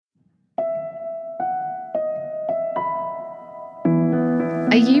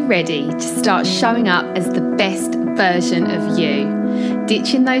Are you ready to start showing up as the best version of you?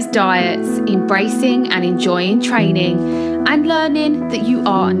 Ditching those diets, embracing and enjoying training, and learning that you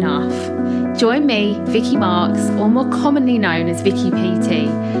are enough. Join me, Vicky Marks, or more commonly known as Vicky PT,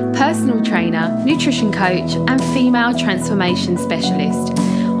 personal trainer, nutrition coach, and female transformation specialist,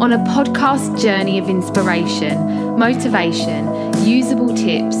 on a podcast journey of inspiration, motivation, usable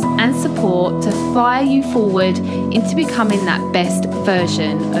tips and support to fire you forward into becoming that best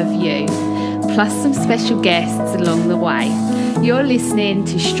version of you, plus some special guests along the way. You're listening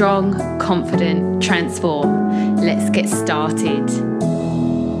to Strong, Confident, Transform. Let's get started.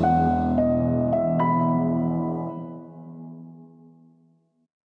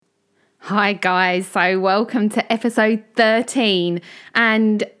 Hi guys, so welcome to episode 13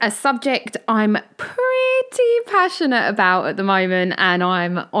 and a subject I'm pretty passionate about at the moment and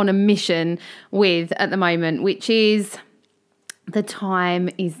I'm on a mission with at the moment, which is the time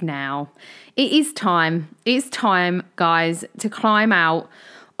is now. It's time, guys, to climb out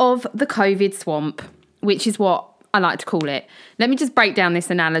of the COVID swamp, which is what I like to call it. Let me just break down this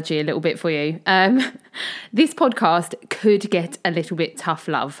analogy a little bit for you. This podcast could get a little bit tough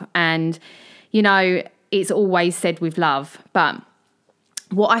love. And, you know, it's always said with love. But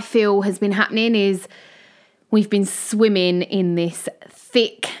what I feel has been happening is we've been swimming in this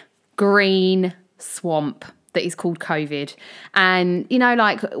thick green swamp that is called COVID. And, you know,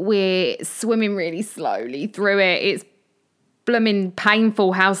 like we're swimming really slowly through it. It's blooming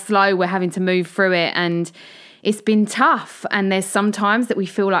painful how slow we're having to move through it. And it's been tough, and there's sometimes that we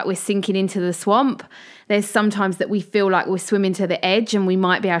feel like we're sinking into the swamp. There's sometimes that we feel like we're swimming to the edge and we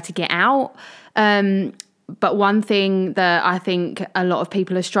might be able to get out. But one thing that I think a lot of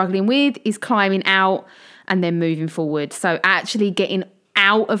people are struggling with is climbing out and then moving forward. So actually getting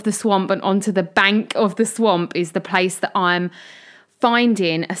out of the swamp and onto the bank of the swamp is the place that I'm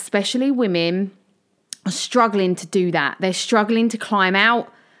finding, especially women, are struggling to do that. They're struggling to climb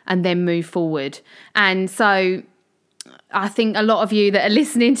out and then move forward. And so I think a lot of you that are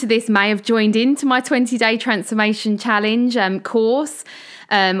listening to this may have joined into my 20-day transformation challenge course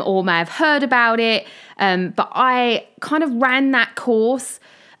or may have heard about it. But I kind of ran that course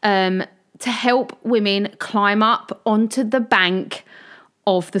to help women climb up onto the bank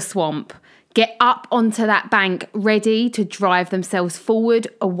of the swamp, get up onto that bank ready to drive themselves forward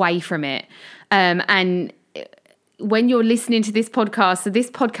away from it. And when you're listening to this podcast, so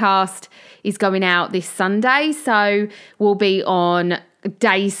this podcast is going out this Sunday, so we'll be on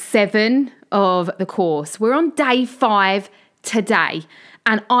day 7 of the course. We're on day 5 today,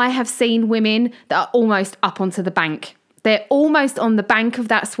 and I have seen women that are almost up onto the bank. They're almost on the bank of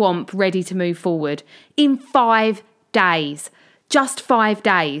that swamp, ready to move forward in 5 days, just 5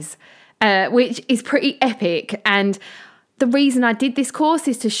 days, which is pretty epic. And the reason I did this course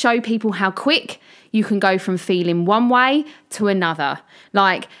is to show people how quick you can go from feeling one way to another.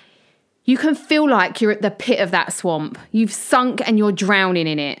 Like, you can feel like you're at the pit of that swamp. You've sunk and you're drowning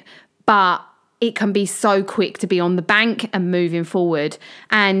in it. But it can be so quick to be on the bank and moving forward.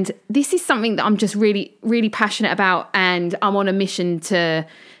 And this is something that I'm just really, really passionate about, and I'm on a mission to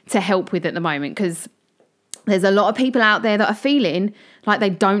help with at the moment, because there's a lot of people out there that are feeling like they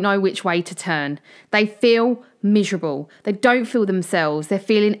don't know which way to turn. They feel miserable. They don't feel themselves. They're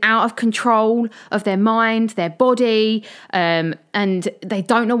feeling out of control of their mind, their body, and they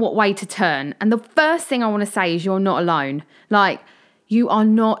don't know what way to turn. And the first thing I want to say is you're not alone. Like, you are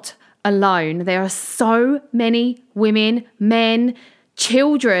not alone. There are so many women, men,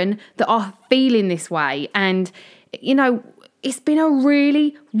 children that are feeling this way. And, you know, it's been a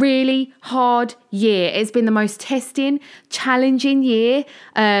really, really hard year. It's been the most testing, challenging year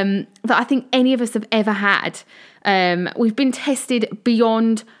that I think any of us have ever had. We've been tested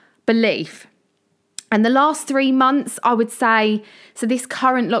beyond belief. And the last 3 months, I would say, so this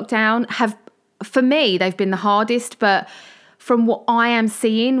current lockdown for me, they've been the hardest. But from what I am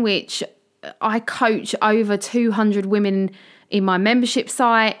seeing, which I coach over 200 women in my membership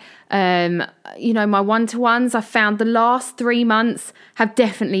site, you know, my one-to-ones, I found the last 3 months have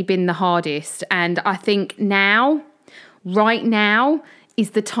definitely been the hardest. And I think right now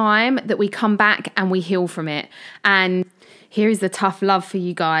is the time that we come back and we heal from it. And here is the tough love for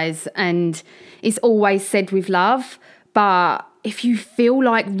you guys. And it's always said with love, but if you feel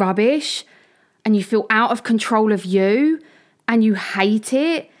like rubbish and you feel out of control of you and you hate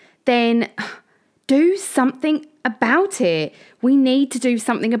it, then do something about it. We need to do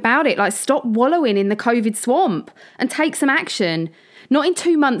something about it. Like, stop wallowing in the COVID swamp and take some action. Not in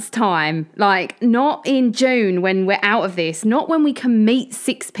 2 months' time, like not in June when we're out of this, not when we can meet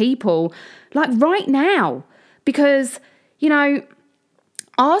 6 people, like right now. Because, you know,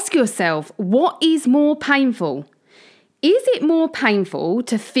 Ask yourself, what is more painful? Is it more painful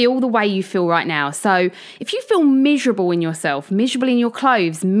to feel the way you feel right now? So if you feel miserable in yourself, miserable in your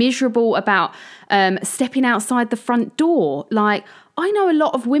clothes, miserable about stepping outside the front door, like I know a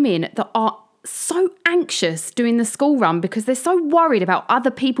lot of women that are so anxious doing the school run because they're so worried about other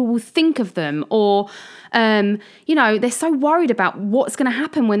people will think of them, or they're so worried about what's going to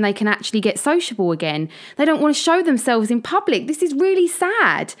happen when they can actually get sociable again. They don't want to show themselves in public. This is really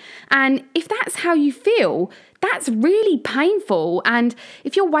sad. And if that's how you feel, that's really painful. And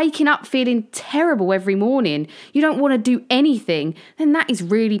if you're waking up feeling terrible every morning, you don't want to do anything, then that is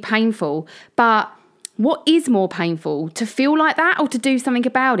really painful. But what is more painful, to feel like that or to do something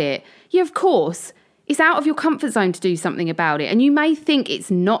about it? Yeah, of course, it's out of your comfort zone to do something about it. And you may think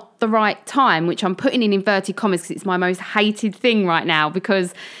it's not the right time, which I'm putting in inverted commas because it's my most hated thing right now,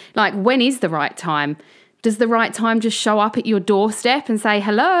 because like, when is the right time? Does the right time just show up at your doorstep and say,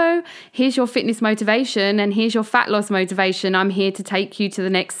 hello, here's your fitness motivation and here's your fat loss motivation. I'm here to take you to the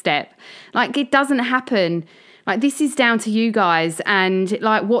next step. Like, it doesn't happen. Like, this is down to you guys. And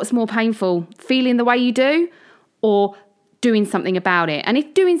like, what's more painful, feeling the way you do or doing something about it? And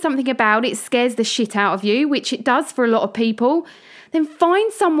if doing something about it scares the shit out of you, which it does for a lot of people, then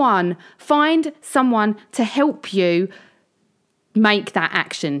find someone to help you make that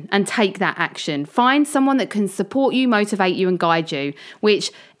action and take that action. Find someone that can support you, motivate you and guide you, which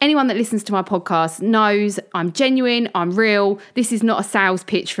anyone that listens to my podcast knows I'm genuine, I'm real. This is not a sales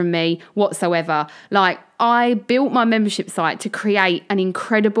pitch from me whatsoever. Like, I built my membership site to create an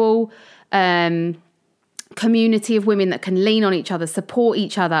incredible community of women that can lean on each other, support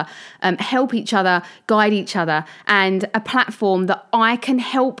each other, help each other, guide each other, and a platform that I can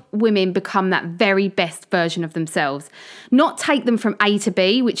help women become that very best version of themselves. Not take them from A to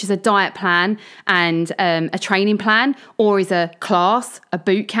B, which is a diet plan and a training plan, or is a class, a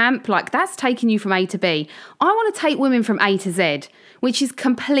boot camp. Like, that's taking you from A to B. I want to take women from A to Z, which is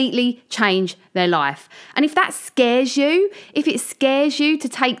completely change their life. And if that scares you, if it scares you to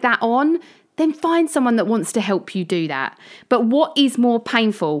take that on, then find someone that wants to help you do that. But what is more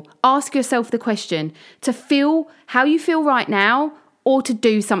painful? Ask yourself the question, to feel how you feel right now or to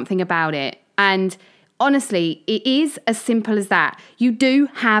do something about it. And honestly, it is as simple as that. You do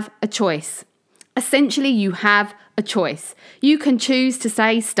have a choice. Essentially, you have a choice. You can choose to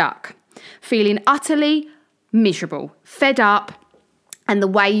stay stuck, feeling utterly miserable, fed up, and the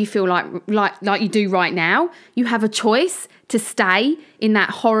way you feel like you do right now. You have a choice to stay in that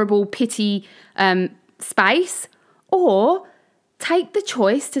horrible pity space, or take the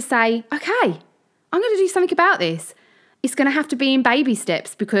choice to say, okay, I'm going to do something about this. It's going to have to be in baby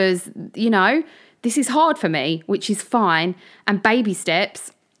steps because, this is hard for me, which is fine. And baby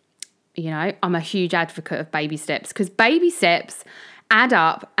steps, I'm a huge advocate of baby steps because baby steps add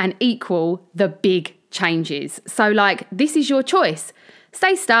up and equal the big changes. So like, this is your choice.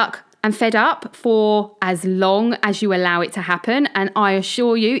 Stay stuck and fed up for as long as you allow it to happen. And I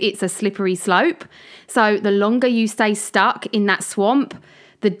assure you, it's a slippery slope. So the longer you stay stuck in that swamp,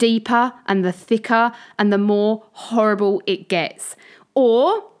 the deeper and the thicker and the more horrible it gets.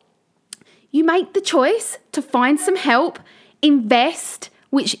 Or you make the choice to find some help, invest,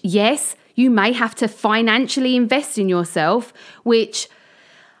 which, yes, you may have to financially invest in yourself, which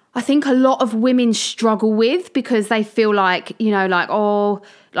I think a lot of women struggle with because they feel like,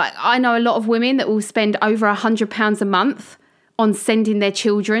 I know a lot of women that will spend over £100 a month on sending their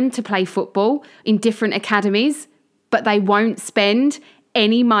children to play football in different academies, but they won't spend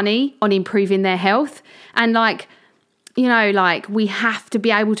any money on improving their health. And we have to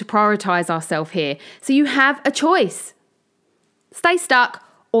be able to prioritize ourselves here. So you have a choice. Stay stuck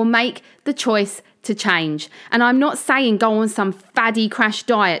or make the choice to change. And I'm not saying go on some faddy crash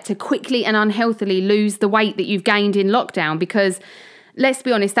diet to quickly and unhealthily lose the weight that you've gained in lockdown, because let's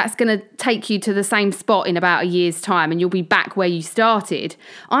be honest, that's going to take you to the same spot in about a year's time and you'll be back where you started.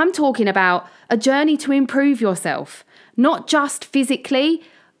 I'm talking about a journey to improve yourself, not just physically,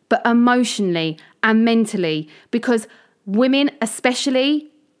 but emotionally and mentally, because women, especially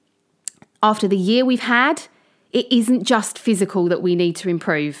after the year we've had, it isn't just physical that we need to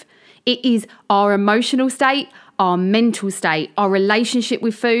improve. It is our emotional state, our mental state, our relationship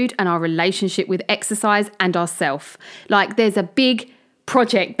with food and our relationship with exercise and ourself. Like, there's a big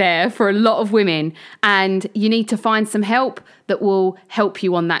project there for a lot of women, and you need to find some help that will help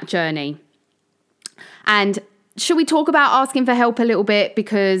you on that journey. And should we talk about asking for help a little bit?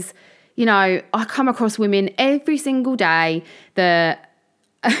 Because, I come across women every single day that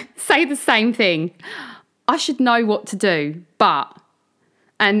say the same thing. I should know what to do, but...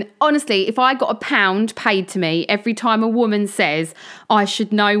 And honestly, if I got £1 paid to me every time a woman says I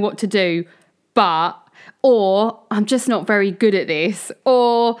should know what to do, or I'm just not very good at this,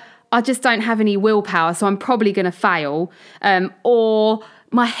 or I just don't have any willpower, so I'm probably going to fail, or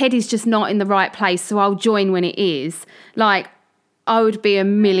my head is just not in the right place, so I'll join when it is, like, I would be a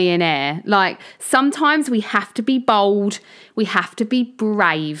millionaire. Like, sometimes we have to be bold, we have to be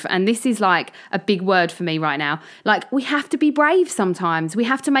brave, and this is like a big word for me right now. Like, we have to be brave sometimes. We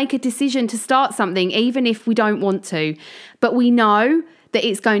have to make a decision to start something even if we don't want to, but we know that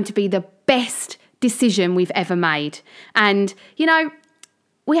it's going to be the best decision we've ever made. And, you know,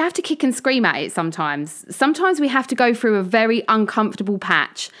 we have to kick and scream at it sometimes. Sometimes we have to go through a very uncomfortable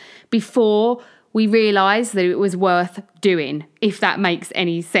patch before we realise that it was worth doing, if that makes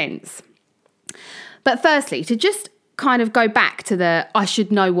any sense. But firstly, to just kind of go back to the I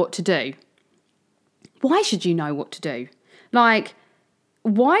should know what to do. Why should you know what to do? Like,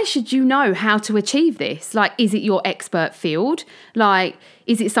 why should you know how to achieve this? Like, is it your expert field? Like,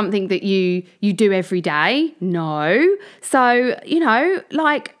 is it something that you do every day? No. So, you know,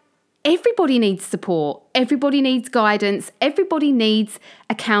 like, everybody needs support. Everybody needs guidance. Everybody needs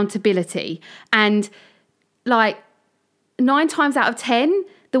accountability. And like 9 times out of 10,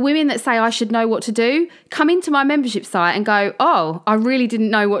 the women that say I should know what to do come into my membership site and go, oh, I really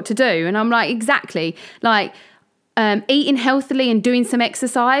didn't know what to do. And I'm like, exactly. Like, eating healthily and doing some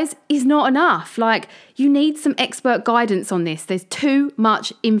exercise is not enough. Like, you need some expert guidance on this. There's too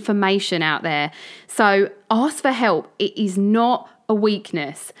much information out there. So ask for help. It is not a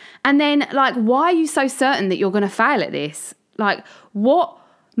weakness. And then, like, why are you so certain that you're going to fail at this? Like, what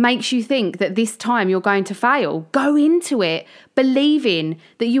makes you think that this time you're going to fail? Go into it believing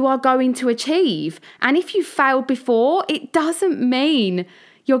that you are going to achieve. And if you failed before, it doesn't mean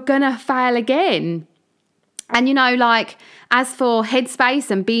you're going to fail again. And, you know, like, as for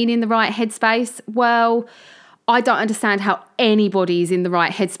headspace and being in the right headspace, well, I don't understand how anybody is in the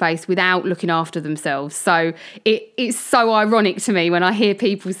right headspace without looking after themselves. So it's so ironic to me when I hear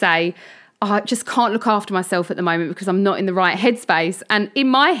people say, oh, I just can't look after myself at the moment because I'm not in the right headspace. And in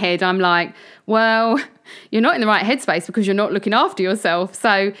my head, I'm like, well, you're not in the right headspace because you're not looking after yourself.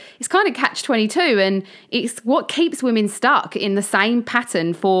 So it's kind of catch-22, and it's what keeps women stuck in the same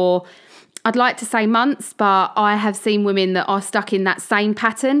pattern for, I'd like to say months, but I have seen women that are stuck in that same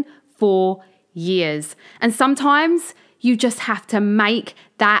pattern for years. And sometimes you just have to make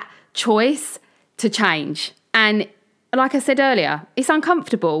that choice to change. And like I said earlier, it's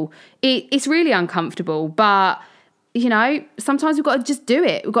uncomfortable. It's really uncomfortable, but, you know, sometimes we've got to just do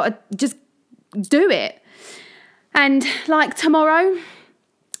it. We've got to just do it. And like tomorrow,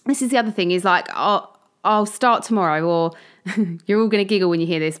 this is the other thing, is like, I'll start tomorrow, or you're all going to giggle when you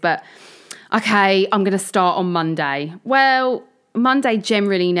hear this, but okay, I'm going to start on Monday. Well, Monday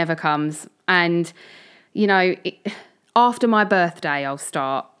generally never comes. And, you know, after my birthday, I'll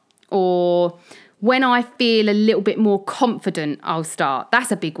start. Or when I feel a little bit more confident, I'll start.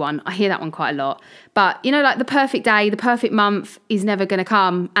 That's a big one. I hear that one quite a lot. But, you know, like, the perfect day, the perfect month is never going to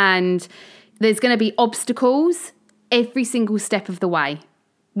come. And there's going to be obstacles every single step of the way.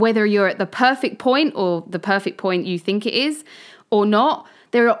 Whether you're at the perfect point, or the perfect point you think it is, or not,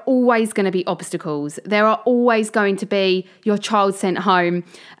 there are always going to be obstacles. There are always going to be your child sent home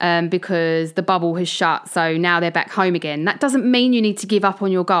because the bubble has shut, so now they're back home again. That doesn't mean you need to give up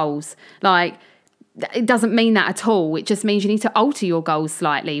on your goals. Like, it doesn't mean that at all. It just means you need to alter your goals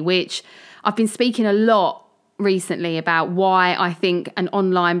slightly, which I've been speaking a lot recently about why I think an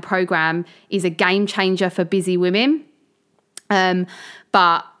online program is a game changer for busy women.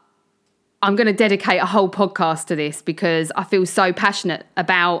 But I'm going to dedicate a whole podcast to this because I feel so passionate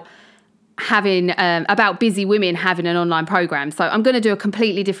about having about busy women having an online program. So I'm going to do a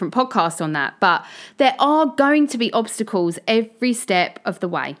completely different podcast on that. But there are going to be obstacles every step of the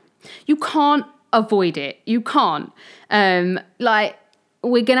way. You can't avoid it. You can't. Like,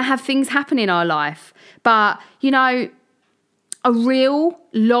 we're going to have things happen in our life. But, you know, a real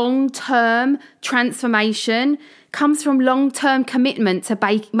long-term transformation comes from long-term commitment to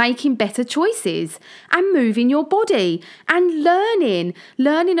making better choices and moving your body and learning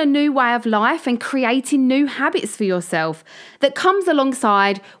a new way of life and creating new habits for yourself that comes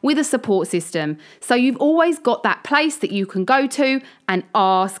alongside with a support system. So you've always got that place that you can go to and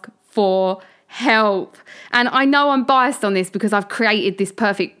ask for help. And I know I'm biased on this because I've created this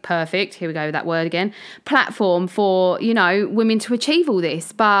perfect, here we go with that word again, platform for, you know, women to achieve all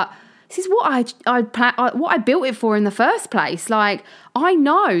this. But this is what I built it for in the first place. Like, I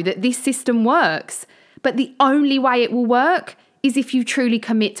know that this system works, but the only way it will work is if you truly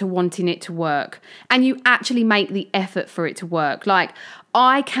commit to wanting it to work and you actually make the effort for it to work. Like,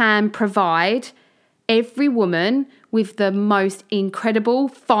 I can provide every woman with the most incredible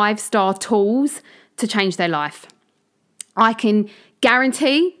 5-star tools to change their life. I can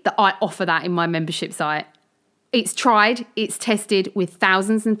guarantee that I offer that in my membership site. It's tried, it's tested with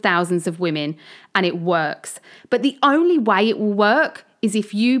thousands and thousands of women, and it works. But the only way it will work is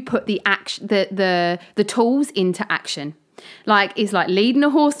if you put the tools into action. It's like leading a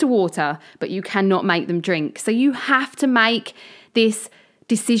horse to water, but you cannot make them drink. So you have to make this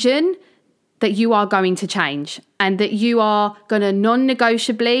decision that you are going to change and that you are going to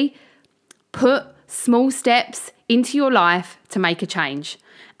non-negotiably put small steps into your life to make a change.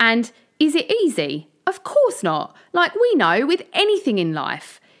 And is it easy? Of course not. Like we know with anything in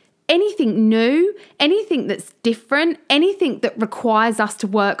life, anything new, anything that's different, anything that requires us to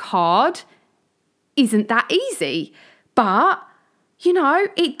work hard isn't that easy. But,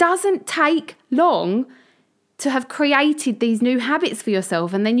 it doesn't take long to have created these new habits for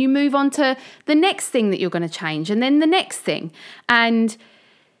yourself. And then you move on to the next thing that you're going to change and then the next thing. And,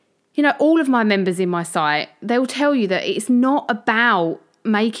 all of my members in my site, they'll tell you that it's not about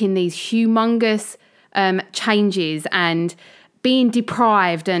making these humongous changes and being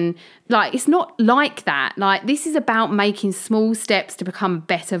deprived and it's not like that. This is about making small steps to become a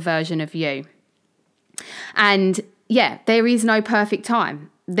better version of you. And yeah, there is no perfect time.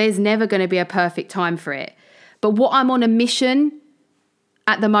 There's never going to be a perfect time for it. But what I'm on a mission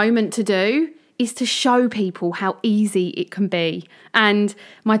at the moment to do is to show people how easy it can be. And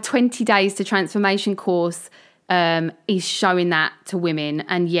my 20 Days to Transformation course is showing that to women.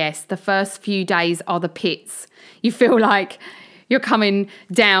 And yes, the first few days are the pits. You feel like you're coming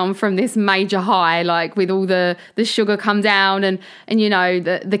down from this major high, with all the sugar come down and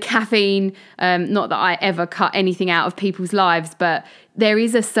the caffeine, not that I ever cut anything out of people's lives, but there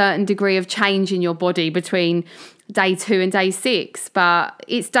is a certain degree of change in your body between day 2 and day 6. But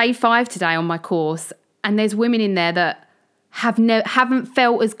it's day 5 today on my course. And there's women in there that haven't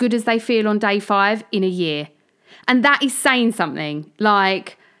felt as good as they feel on day 5 in a year. And that is saying something.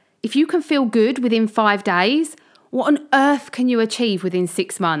 If you can feel good within 5 days, what on earth can you achieve within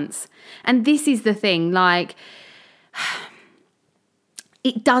 6 months? And this is the thing,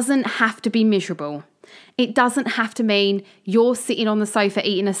 it doesn't have to be miserable. It doesn't have to mean you're sitting on the sofa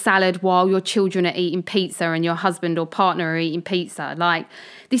eating a salad while your children are eating pizza and your husband or partner are eating pizza.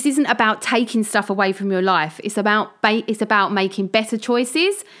 This isn't about taking stuff away from your life. It's about making better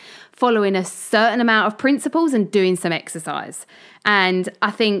choices, following a certain amount of principles and doing some exercise. And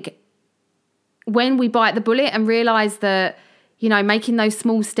I think when we bite the bullet and realize that, making those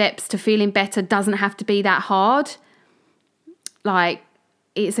small steps to feeling better doesn't have to be that hard,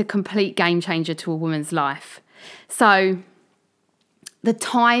 it's a complete game changer to a woman's life. So the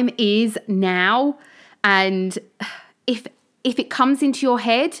time is now. And if it comes into your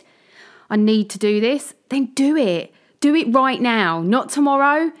head, I need to do this, then do it. Do it right now, not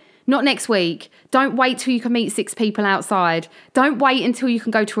tomorrow, not next week. Don't wait till you can meet 6 people outside. Don't wait until you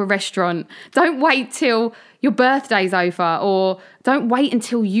can go to a restaurant. Don't wait till your birthday's over, or don't wait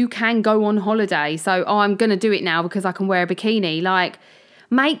until you can go on holiday. So, I'm going to do it now because I can wear a bikini.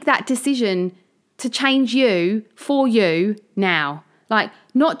 Make that decision to change you for you now.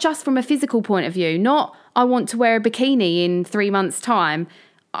 Not just from a physical point of view, not I want to wear a bikini in 3 months' time.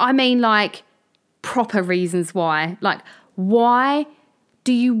 I mean, proper reasons why. Why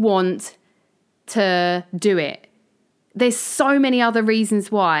do you want to do it? There's so many other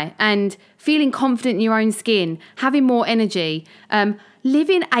reasons why. And feeling confident in your own skin, having more energy,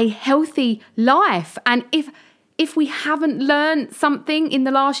 living a healthy life. And if we haven't learned something in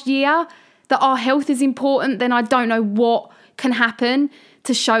the last year that our health is important, then I don't know what can happen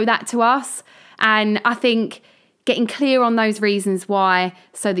to show that to us. And I think getting clear on those reasons why,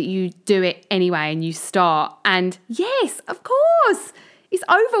 so that you do it anyway and you start. And yes, of course, it's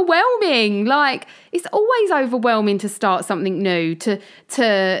overwhelming. It's always overwhelming to start something new,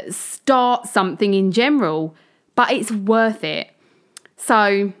 to start something in general, but it's worth it.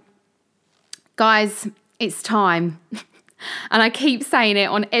 So, guys, it's time. And I keep saying it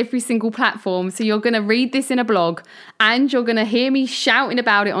on every single platform. So you're going to read this in a blog and you're going to hear me shouting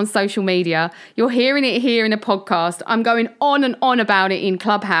about it on social media. You're hearing it here in a podcast. I'm going on and on about it in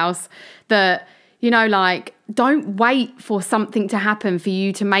Clubhouse that, don't wait for something to happen for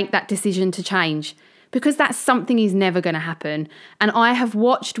you to make that decision to change, because that something is never going to happen. And I have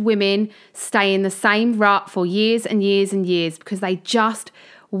watched women stay in the same rut for years and years and years because they just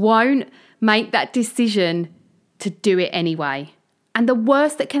won't make that decision to do it anyway. And the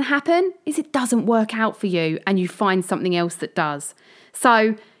worst that can happen is it doesn't work out for you and you find something else that does.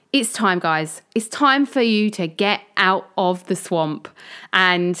 So it's time, guys. It's time for you to get out of the swamp.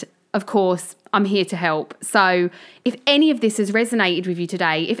 And of course, I'm here to help. So if any of this has resonated with you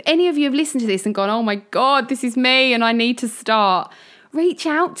today, if any of you have listened to this and gone, oh my God, this is me and I need to start, reach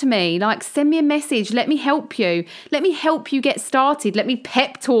out to me, like send me a message. Let me help you. Let me help you get started. Let me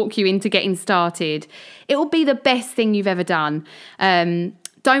pep talk you into getting started. It will be the best thing you've ever done.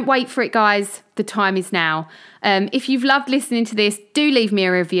 Don't wait for it, guys. The time is now. If you've loved listening to this, do leave me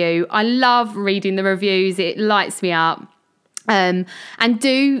a review. I love reading the reviews. It lights me up. And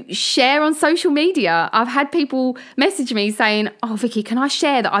do share on social media. I've had people message me saying, oh, Vicky, can I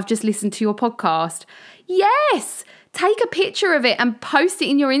share that I've just listened to your podcast? Yes. Take a picture of it and post it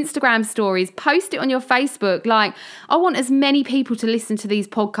in your Instagram stories. Post it on your Facebook. Like, I want as many people to listen to these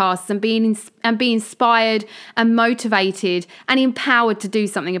podcasts and be inspired and motivated and empowered to do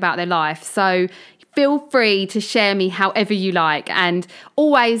something about their life. So feel free to share me however you like. And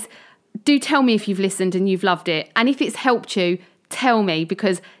always do tell me if you've listened and you've loved it. And if it's helped you, tell me,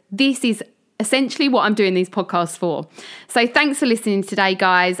 because this is essentially what I'm doing these podcasts for. So thanks for listening today,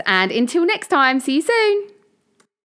 guys. And until next time, see you soon.